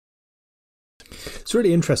It's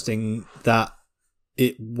really interesting that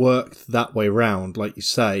it worked that way round, like you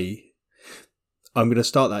say. I'm going to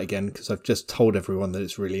start that again because I've just told everyone that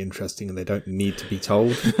it's really interesting and they don't need to be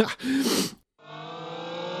told.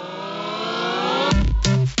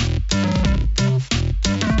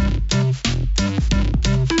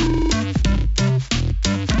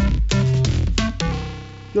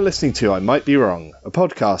 You're listening to I Might Be Wrong, a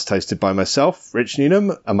podcast hosted by myself, Rich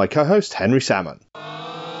Newnham, and my co-host, Henry Salmon.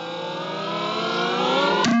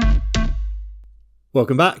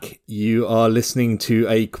 Welcome back. You are listening to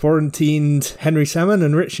a quarantined Henry Salmon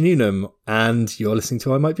and Rich Newnham, and you're listening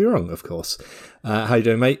to I Might Be Wrong, of course. How you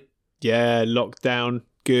doing, mate? Yeah, lockdown.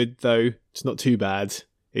 Good, though. It's not too bad.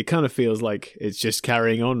 It kind of feels like it's just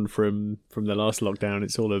carrying on from the last lockdown.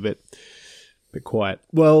 It's all a bit quiet.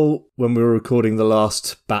 Well, when we were recording the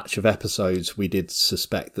last batch of episodes, we did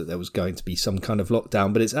suspect that there was going to be some kind of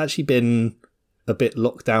lockdown, but it's actually been a bit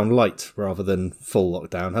lockdown light rather than full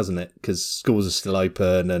lockdown, hasn't it? Because schools are still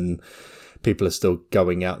open and people are still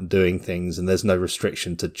going out and doing things, and there's no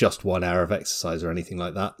restriction to just 1 hour of exercise or anything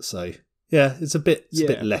like that. So yeah, it's a bit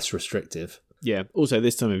less restrictive. Yeah. Also,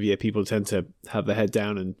 this time of year, people tend to have their head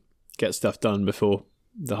down and get stuff done before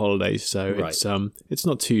the holidays. So it's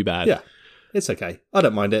not too bad. Yeah. It's okay. I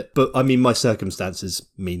don't mind it. But I mean, my circumstances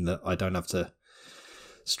mean that I don't have to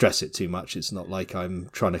stress it too much. It's not like I'm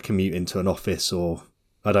trying to commute into an office, or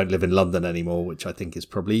I don't live in London anymore, which I think is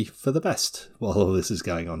probably for the best while all this is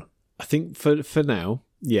going on. I think for now,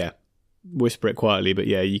 yeah. Whisper it quietly, but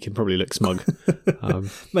yeah, you can probably look smug.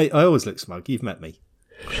 Mate, I always look smug. You've met me.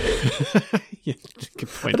 Yeah, good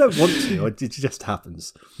point. I don't want to. It just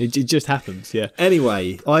happens. It just happens, yeah.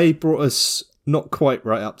 Anyway, I brought us not quite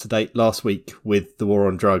right up to date last week with the War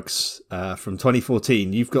on Drugs from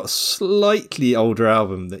 2014. You've got a slightly older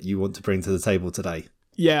album that you want to bring to the table today.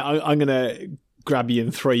 Yeah, I'm going to grab you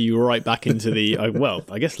and throw you right back into the,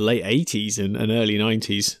 I guess late 80s and early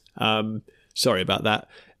 90s. Sorry about that.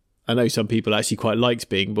 I know some people actually quite liked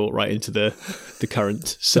being brought right into the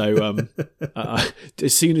current. So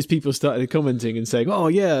as soon as people started commenting and saying, "Oh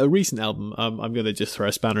yeah, a recent album," I'm going to just throw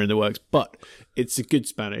a spanner in the works. But it's a good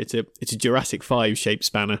spanner. It's a Jurassic 5 shaped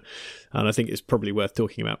spanner, and I think it's probably worth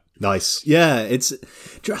talking about. Nice, yeah.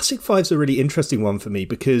 Jurassic 5's a really interesting one for me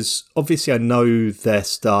because obviously I know their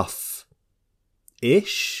stuff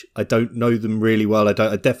ish. I don't know them really well. I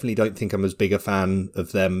definitely don't think I'm as big a fan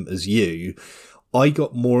of them as you. I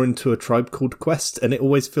got more into A Tribe Called Quest, and it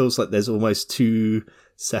always feels like there's almost two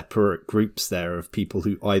separate groups there of people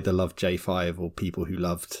who either love J5 or people who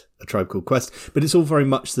loved A Tribe Called Quest. But it's all very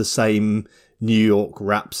much the same New York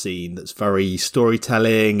rap scene that's very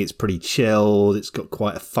storytelling, it's pretty chilled, it's got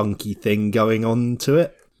quite a funky thing going on to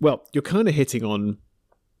it. Well, you're kind of hitting on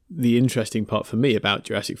the interesting part for me about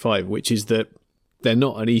Jurassic 5, which is that they're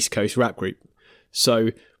not an East Coast rap group. So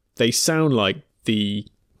they sound like the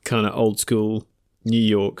kind of old school New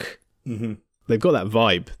York. Mm-hmm. They've got that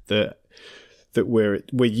vibe that we're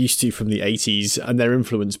used to from the 80s, and they're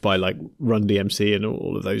influenced by like Run DMC and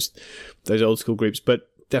all of those old school groups,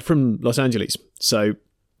 but they're from Los Angeles, so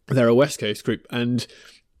they're a West Coast group. And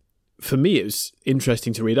for me, it was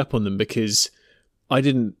interesting to read up on them because I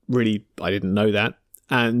didn't know that,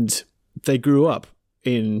 and they grew up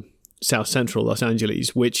in South Central Los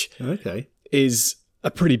Angeles, which is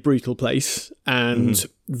a pretty brutal place, and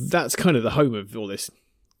that's kind of the home of all this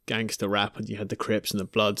gangster rap, and you had the Crips and the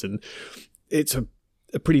Bloods, and it's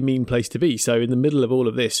a pretty mean place to be. So in the middle of all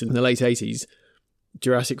of this, in the late 80s,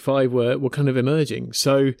 Jurassic 5 were kind of emerging.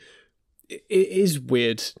 So it is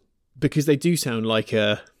weird because they do sound like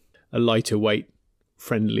a lighter weight,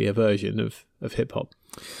 friendlier version of hip-hop.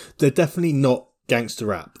 They're definitely not gangster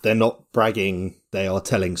rap. They're not bragging. They are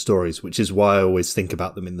telling stories, which is why I always think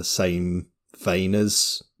about them in the same vein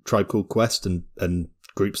as Tribe Called Quest and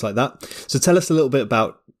groups like that. So tell us a little bit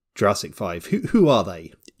about Jurassic 5. Who are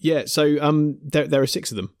they? Yeah, so there are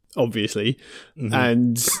 6 of them, obviously,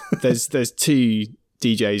 and there's 2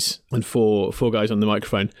 DJs and four guys on the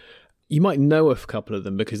microphone. You might know a couple of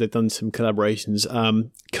them because they've done some collaborations.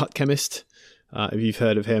 Cut Chemist, if you've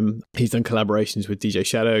heard of him, he's done collaborations with DJ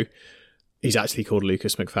Shadow. He's actually called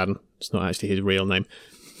Lucas McFadden. It's not actually his real name.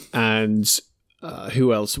 And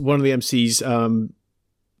who else? One of the MCs,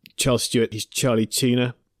 Charles Stewart, he's Charlie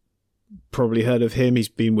Tuna. Probably heard of him. He's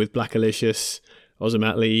been with Black Alicious,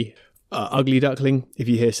 Ozomatli, Ugly Duckling. If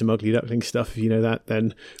you hear some Ugly Duckling stuff, if you know that,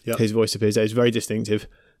 then his voice appears there. It's very distinctive.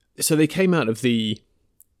 So they came out of the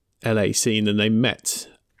LA scene and they met.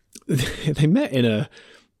 They met in a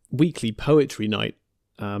weekly poetry night.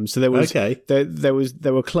 So there was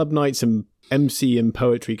there were club nights and MC and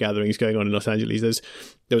poetry gatherings going on in Los Angeles.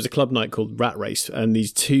 There was a club night called Rat Race, and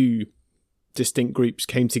these 2 distinct groups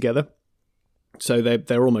came together. So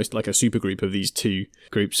they're almost like a super group of these two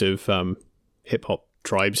groups of hip hop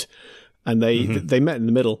tribes, and they met in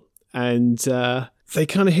the middle, and they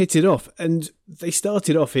kind of hit it off. And they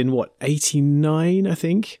started off in 89, I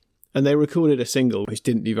think, and they recorded a single which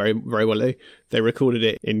didn't do very very well. They recorded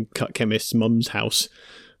it in Cut Chemist's mum's house.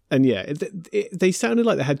 And yeah, they sounded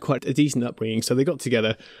like they had quite a decent upbringing. So they got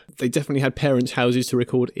together. They definitely had parents' houses to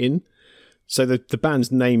record in. So the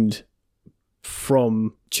band's named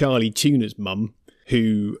from Charlie Tuner's mum,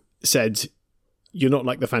 who said, "You're not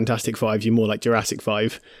like the Fantastic Five, you're more like Jurassic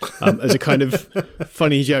 5," as a kind of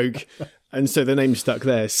funny joke. And so the name stuck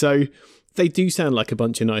there. So they do sound like a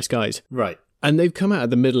bunch of nice guys. Right. And they've come out of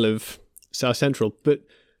the middle of South Central, but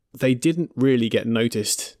they didn't really get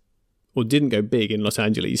noticed or didn't go big in Los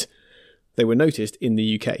Angeles. They were noticed in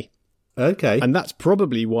the UK. Okay. And that's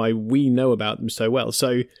probably why we know about them so well.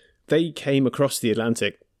 So they came across the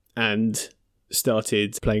Atlantic and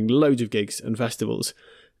started playing loads of gigs and festivals.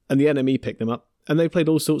 And the NME picked them up. And they played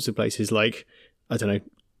all sorts of places like, I don't know,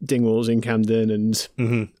 Dingwalls in Camden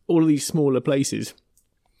and all of these smaller places.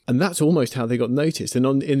 And that's almost how they got noticed.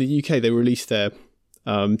 And in the UK, they released their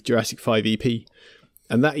Jurassic 5 EP.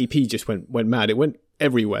 And that EP just went mad. It went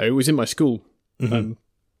everywhere. It was in my school.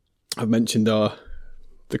 I've mentioned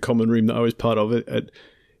the common room that I was part of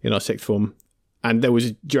in our sixth form, and there was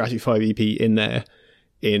a Jurassic 5 EP in there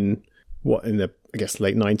in the I guess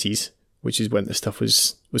late 90s, which is when the stuff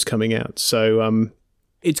was coming out. So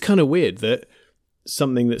it's kind of weird that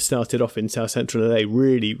something that started off in South Central LA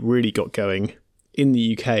really really got going in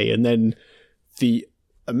the UK, and then the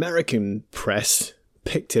American press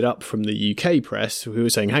picked it up from the UK press, who were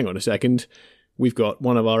saying, "Hang on a second. We've got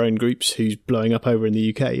one of our own groups who's blowing up over in the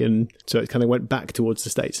UK," and so it kind of went back towards the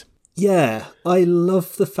States. Yeah, I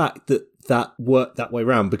love the fact that worked that way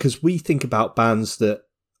around, because we think about bands that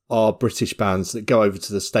are British bands that go over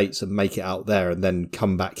to the States and make it out there and then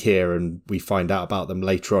come back here and we find out about them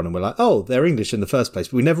later on and we're like, oh, they're English in the first place.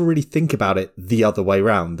 But we never really think about it the other way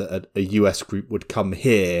around, that a US group would come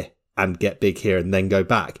here and get big here and then go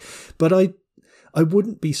back. But I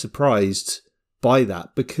wouldn't be surprised by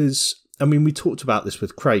that, because I mean, we talked about this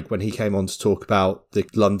with Craig when he came on to talk about the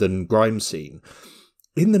London grime scene.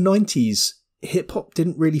 In the 90s, hip-hop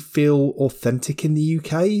didn't really feel authentic in the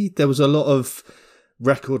UK. There was a lot of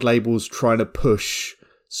record labels trying to push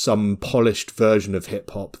some polished version of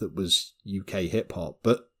hip-hop that was UK hip-hop,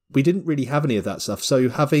 but we didn't really have any of that stuff. So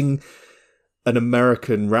having an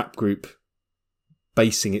American rap group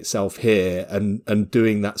basing itself here and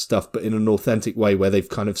doing that stuff, but in an authentic way where they've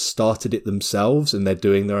kind of started it themselves and they're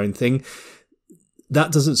doing their own thing,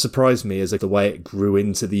 that doesn't surprise me as the way it grew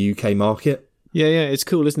into the UK market. Yeah, it's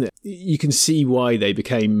cool, isn't it? You can see why they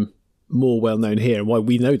became more well known here and why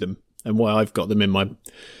we know them and why I've got them in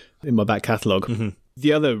my back catalogue.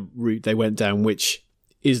 The other route they went down, which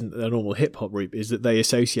isn't a normal hip hop route, is that they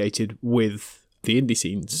associated with the indie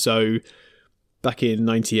scene. So back in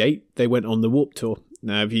 '98, they went on the Warped Tour.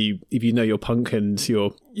 Now, if you know your punk and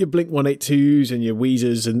your Blink-182s and your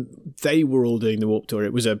Weezers, and they were all doing the Warped Tour.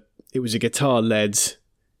 It was a guitar-led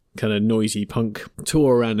kind of noisy punk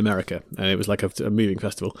tour around America, and it was like a moving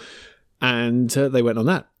festival. And they went on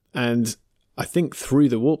that, and I think through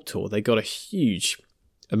the Warped Tour they got a huge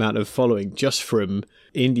amount of following just from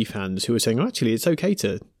indie fans who were saying, oh, actually, it's okay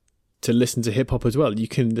to listen to hip hop as well. You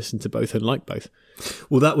can listen to both and like both.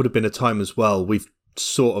 Well, that would have been a time as well. We've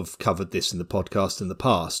sort of covered this in the podcast in the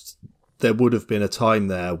past. There would have been a time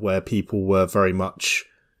there where people were very much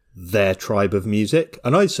their tribe of music.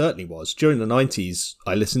 And I certainly was. During the 90s,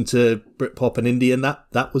 I listened to Britpop and indie, and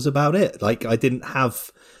that was about it. Like, I didn't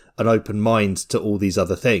have an open mind to all these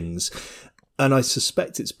other things. And I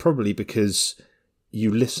suspect it's probably because you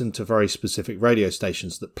listened to very specific radio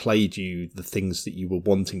stations that played you the things that you were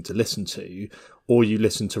wanting to listen to, or you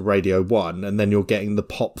listened to Radio 1 and then you're getting the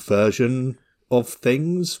pop version of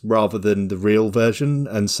things rather than the real version.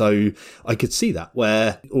 And so I could see that,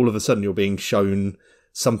 where all of a sudden you're being shown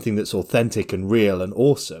something that's authentic and real and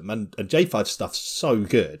awesome. And J5 stuff's so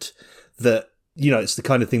good that, you know, it's the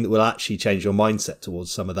kind of thing that will actually change your mindset towards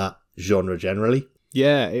some of that genre generally.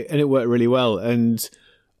 Yeah, and it worked really well. And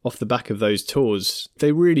off the back of those tours,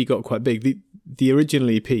 they really got quite big. The original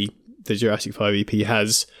EP, the Jurassic 5 EP,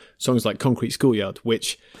 has songs like Concrete Schoolyard,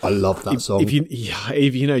 which I love that song.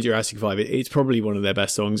 If you know Jurassic 5, it's probably one of their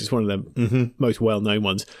best songs. It's one of their most well-known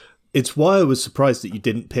ones. It's why I was surprised that you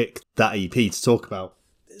didn't pick that EP to talk about.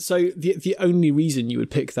 So the only reason you would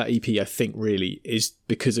pick that EP, I think, really, is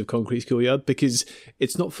because of Concrete Schoolyard, because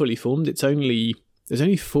it's not fully formed. There's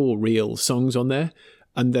only 4 real songs on there,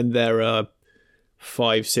 and then there are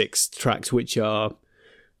 5-6 tracks which are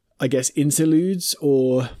I guess, interludes,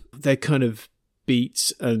 or they're kind of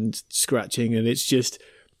beats and scratching, and it's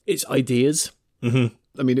ideas. Mm-hmm.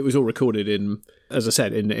 I mean, it was all recorded in, as I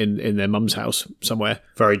said, in their mum's house somewhere.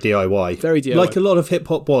 Very DIY. Very DIY. Like a lot of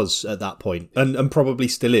hip-hop was at that point, and probably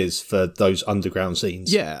still is for those underground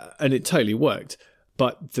scenes. Yeah, and it totally worked.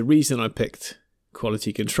 But the reason I picked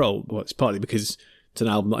Quality Control, well, it's partly because it's an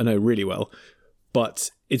album that I know really well,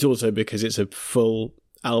 but it's also because it's a full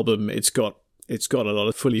album. It's got a lot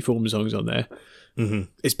of fully formed songs on there. Mm-hmm.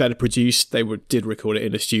 It's better produced. They did record it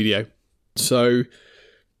in a studio. So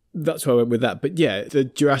that's why I went with that. But yeah, the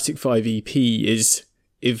Jurassic 5 EP is,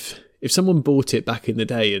 if someone bought it back in the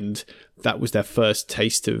day and that was their first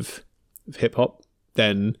taste of hip hop,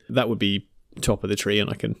 then that would be top of the tree. And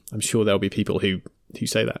I'm sure there'll be people who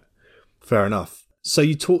say that. Fair enough. So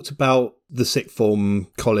you talked about the sixth form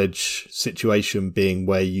college situation being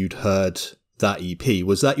where you'd heard that EP.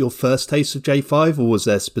 Was that your first taste of J5, or was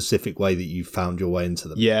there a specific way that you found your way into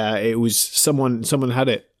them? Yeah, it was someone had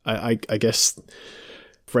it. I guess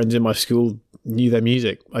friends in my school knew their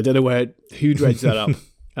music. I don't know who dredged that up.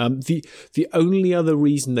 The only other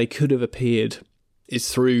reason they could have appeared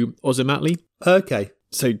is through Ozomatli. Okay.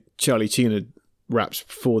 So Charlie Tuna raps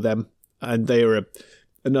for them, and they are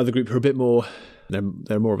another group who are a bit more.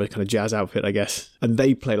 They're more of a kind of jazz outfit, I guess, and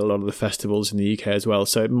they played a lot of the festivals in the UK as well.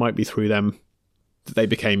 So it might be through them that they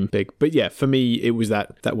became big. But yeah, for me, it was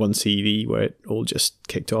that one CD where it all just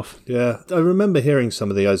kicked off. Yeah, I remember hearing some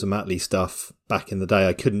of the Ozomatli stuff back in the day.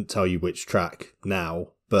 I couldn't tell you which track now,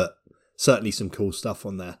 but certainly some cool stuff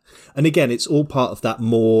on there. And again, it's all part of that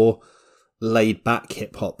more laid-back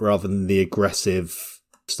hip-hop rather than the aggressive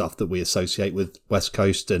stuff that we associate with West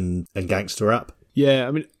Coast and gangster rap. Yeah,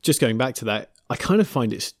 I mean, just going back to that, I kind of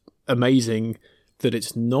find it's amazing that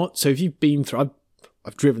it's not. So if you've been through...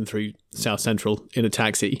 I've driven through South Central in a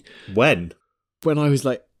taxi. When I was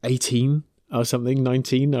like 18 or something,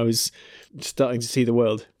 19, I was starting to see the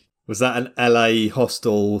world. Was that an LA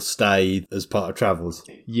hostel stay as part of travels?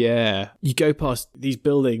 Yeah. You go past these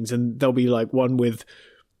buildings and there'll be like one with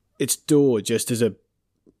its door just as a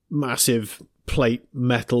massive plate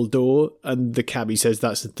metal door, and the cabbie says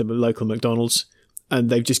that's the local McDonald's, and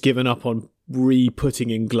they've just given up on re-putting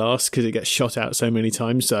in glass because it gets shot out so many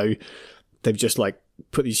times. So they've just like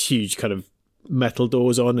put these huge kind of metal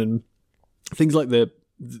doors on, and things like the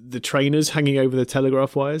trainers hanging over the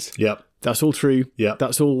telegraph wires. Yep. That's all true. Yep.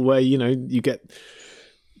 That's all where, you get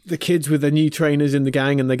the kids with their new trainers in the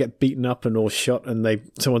gang and they get beaten up and or shot, and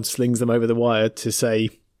someone slings them over the wire to say,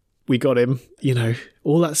 we got him.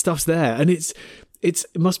 All that stuff's there. And it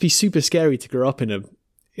must be super scary to grow up in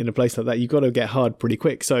a place like that. You've got to get hard pretty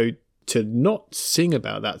quick. So to not sing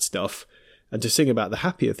about that stuff and to sing about the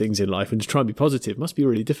happier things in life and to try and be positive must be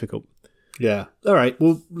really difficult. Yeah. All right.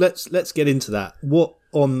 Well, let's get into that. What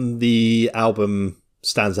on the album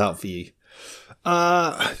stands out for you?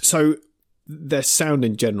 So their sound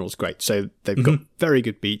in general is great. So they've got very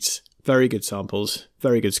good beats, very good samples,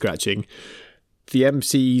 very good scratching. The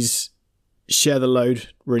MCs share the load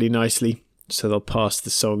really nicely, so they'll pass the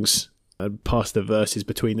songs and pass the verses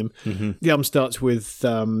between them. Mm-hmm. The album starts with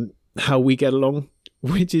How We Get Along,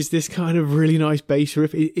 which is this kind of really nice bass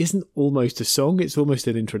riff. It isn't almost a song, it's almost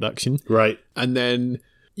an introduction. Right. And then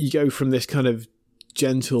you go from this kind of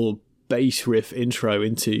gentle bass riff intro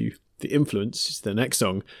into The Influence, the next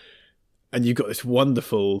song, and you've got this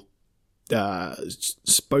wonderful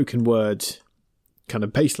spoken word kind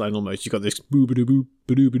of bass line almost. You've got this boo-ba-doo-boo,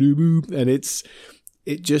 ba-doo-ba-doo-boo, and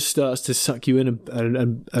it just starts to suck you in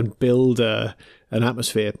and build an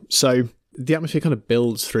atmosphere. So the atmosphere kind of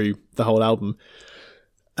builds through the whole album.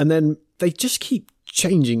 And then they just keep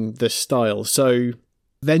changing the style. So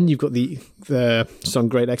then you've got the song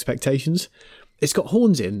Great Expectations. It's got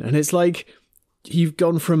horns in, and it's like you've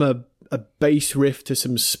gone from a bass riff to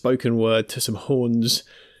some spoken word to some horns.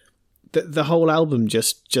 The whole album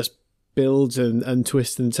just builds and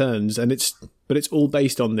twists and turns, but it's all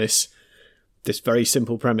based on this very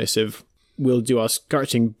simple premise of we'll do our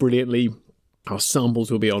scratching brilliantly, our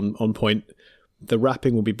samples will be on point, the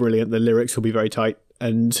rapping will be brilliant, the lyrics will be very tight,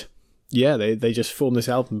 and yeah, they just form this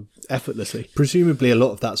album effortlessly. Presumably a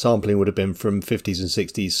lot of that sampling would have been from 50s and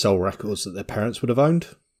 60s soul records that their parents would have owned.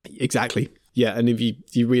 Exactly. Yeah, and if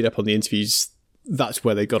you read up on the interviews, that's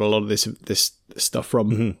where they got a lot of this stuff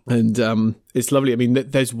from. Mm-hmm. And it's lovely. I mean,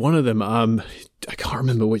 there's one of them, I can't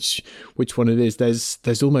remember which one it is.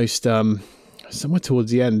 There's almost somewhere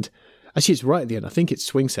towards the end. Actually, it's right at the end. I think it's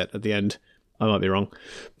Swing Set at the end. I might be wrong.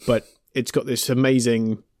 But it's got this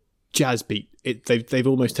amazing jazz beat. They've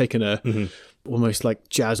almost taken a almost like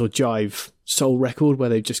jazz or jive soul record where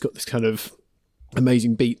they've just got this kind of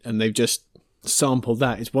amazing beat, and they've just sample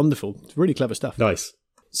that. It's wonderful. It's really clever stuff. Nice.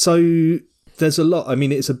 So there's a lot. I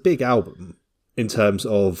mean, it's a big album in terms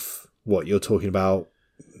of what you're talking about.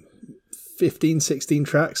 15, 16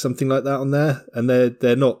 tracks, something like that on there. And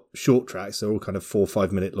they're not short tracks. They're all kind of 4 or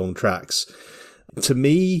 5 minute long tracks. To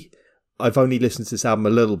me, I've only listened to this album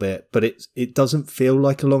a little bit, but it doesn't feel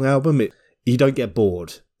like a long album. You don't get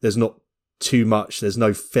bored. There's not too much. There's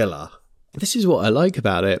no filler. This is what I like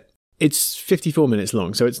about it. It's 54 minutes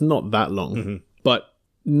long, so it's not that long. But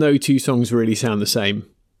no two songs really sound the same.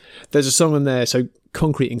 There's a song on there, so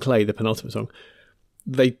Concrete and Clay, the penultimate song,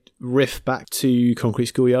 they riff back to Concrete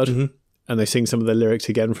Schoolyard, and they sing some of the lyrics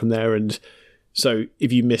again from there. And so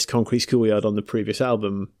if you missed Concrete Schoolyard on the previous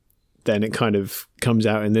album, then it kind of comes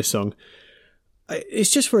out in this song. It's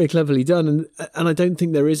just very cleverly done, and I don't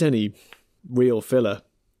think there is any real filler.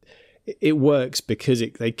 It works because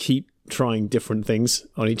they keep trying different things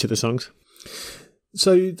on each of the songs.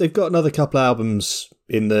 So they've got another couple of albums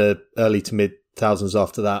in the early to mid thousands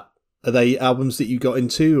after that. Are they albums that you got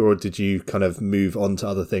into, or did you kind of move on to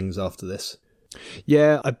other things after this?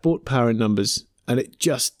 Yeah, I bought Power in Numbers, and it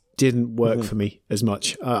just didn't work for me as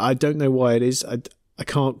much. I don't know why it is. I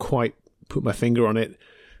can't quite put my finger on it.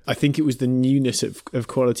 I think it was the newness of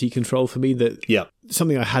Quality Control for me, that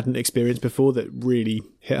something I hadn't experienced before that really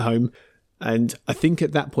hit home. And I think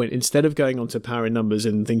at that point, instead of going on to Power in Numbers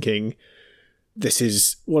and thinking, this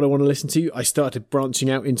is what I want to listen to, I started branching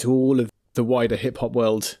out into all of the wider hip-hop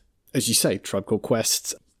world. As you say, Tribe Called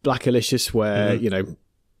Quest, Black Alicious, where,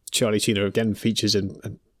 Charlie Tuna again features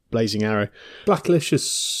in Blazing Arrow. Black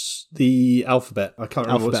Alicious, the Alphabet. I can't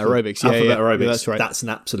remember Alphabet Aerobics. Alphabet Aerobics. Yeah, that's right. That's an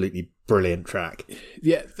absolutely brilliant track.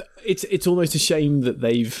 Yeah, it's almost a shame that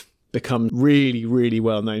they've become really, really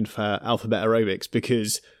well known for Alphabet Aerobics,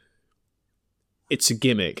 because it's a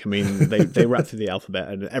gimmick. I mean, they rap through the alphabet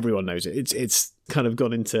and everyone knows it. It's kind of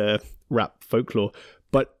gone into rap folklore,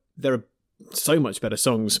 but there are so much better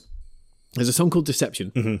songs. There's a song called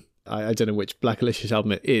Deception. I don't know which Black Alicious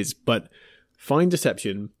album it is, but find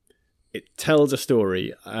Deception. It tells a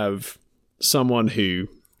story of someone who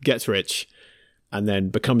gets rich and then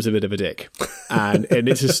becomes a bit of a dick. And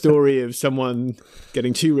it's a story of someone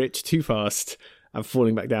getting too rich too fast and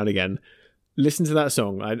falling back down again. Listen to that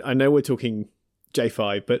song. I know we're talking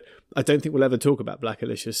J5, but I don't think we'll ever talk about Black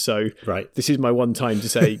Alicious. So This is my one time to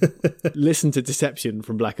say, listen to Deception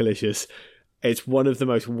from Black Alicious. It's one of the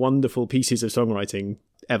most wonderful pieces of songwriting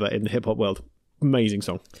ever in the hip-hop world. Amazing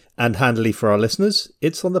song. And handily for our listeners,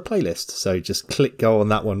 it's on the playlist. So just click go on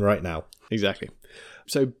that one right now. Exactly.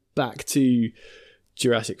 So back to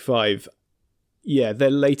Jurassic 5. Yeah,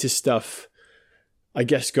 their latest stuff, I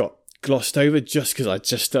guess, got glossed over just because I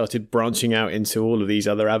just started branching out into all of these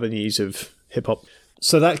other avenues of hip-hop.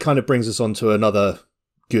 So that kind of brings us on to another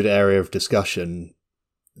good area of discussion.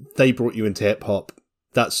 They brought you into hip-hop.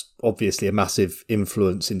 That's obviously a massive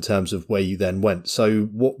influence in terms of where you then went. So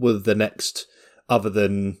what were the next, other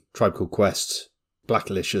than Tribe Called Quest, Black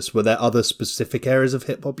Alicious, were there other specific areas of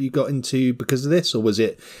hip-hop you got into because of this? Or was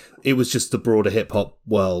it was just the broader hip-hop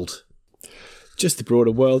world? Just the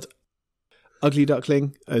broader world. Ugly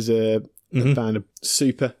Duckling as a fan of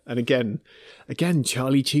Super. And again,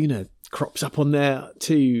 Charlie Tuna crops up on there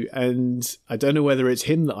too. And I don't know whether it's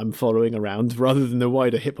him that I'm following around rather than the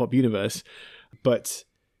wider hip-hop universe. But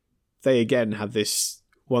they again have this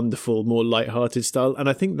wonderful, more light-hearted style. And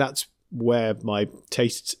I think that's where my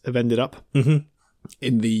tastes have ended up.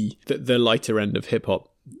 In the lighter end of hip-hop,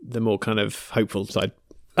 the more kind of hopeful side.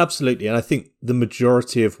 Absolutely. And I think the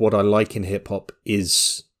majority of what I like in hip-hop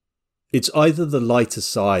is it's either the lighter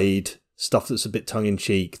side, stuff that's a bit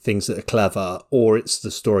tongue-in-cheek, things that are clever, or it's the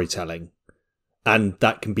storytelling. And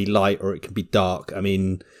that can be light or it can be dark. I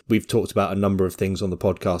mean, we've talked about a number of things on the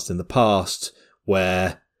podcast in the past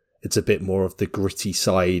where it's a bit more of the gritty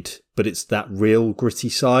side, but it's that real gritty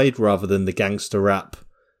side rather than the gangster rap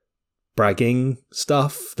bragging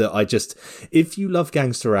stuff that if you love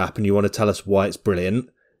gangster rap and you want to tell us why it's brilliant,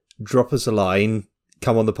 drop us a line,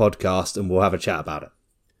 come on the podcast and we'll have a chat about it.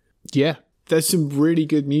 Yeah, there's some really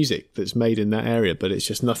good music that's made in that area, but it's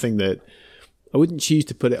just nothing that I wouldn't choose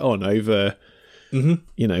to put it on over, a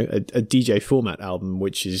DJ Format album,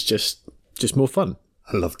 which is just more fun.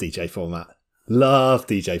 I love DJ Format. Love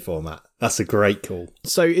DJ Format. That's a great call.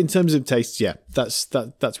 So in terms of tastes, yeah, that's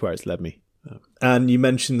where it's led me. And you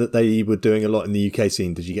mentioned that they were doing a lot in the UK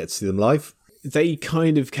scene. Did you get to see them live? They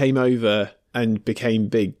kind of came over and became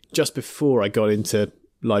big just before I got into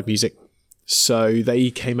live music. So they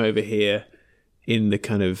came over here in the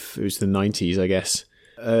it was the 90s, I guess,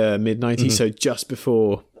 mid-90s. So just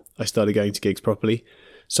before I started going to gigs properly.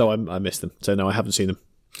 So I missed them. So no, I haven't seen them.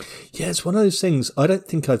 Yeah, it's one of those things. I don't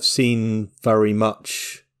think I've seen very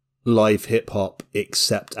much live hip hop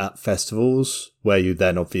except at festivals, where you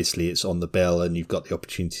then obviously it's on the bill and you've got the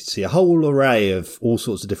opportunity to see a whole array of all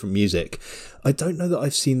sorts of different music. I don't know that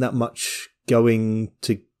I've seen that much going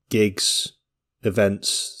to gigs,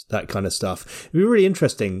 events, that kind of stuff. It'd be really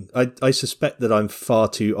interesting. I suspect that I'm far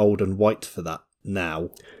too old and white for that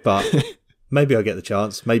now, but maybe I'll get the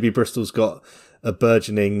chance. Maybe Bristol's got a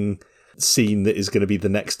burgeoning scene that is going to be the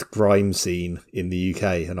next grime scene in the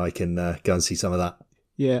UK, and I can go and see some of that.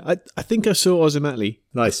 Yeah, I think I saw Ozomatli.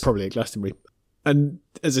 Nice. Probably at Glastonbury. And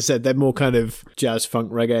as I said, they're more kind of jazz,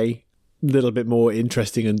 funk, reggae, a little bit more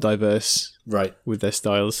interesting and diverse Right. with their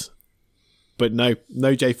styles. But no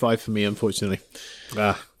J5 for me, unfortunately.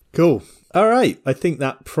 Ah, cool. All right. I think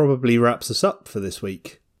that probably wraps us up for this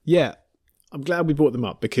week. Yeah, I'm glad we brought them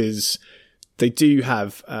up because they do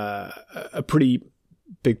have a pretty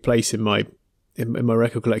big place in my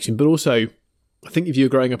record collection. But also, I think if you were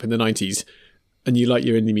growing up in the 90s and you like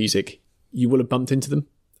your indie music, you will have bumped into them.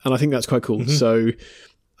 And I think that's quite cool. Mm-hmm. So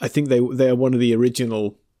I think they are one of the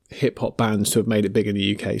original hip-hop bands to have made it big in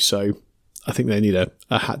the UK. So I think they need a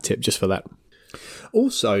hat tip just for that.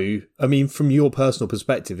 Also, I mean, from your personal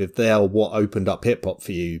perspective, if they are what opened up hip-hop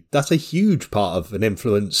for you, that's a huge part of an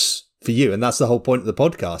influence for you. And that's the whole point of the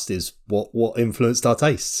podcast, is what influenced our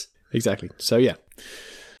tastes. Exactly. So, yeah.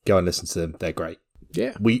 Go and listen to them. They're great.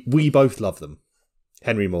 Yeah. We both love them.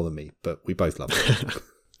 Henry more than me, but we both love them.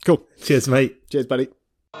 Cool. Cheers, mate. Cheers, buddy.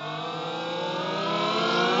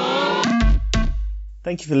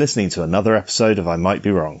 Thank you for listening to another episode of I Might Be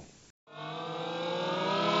Wrong.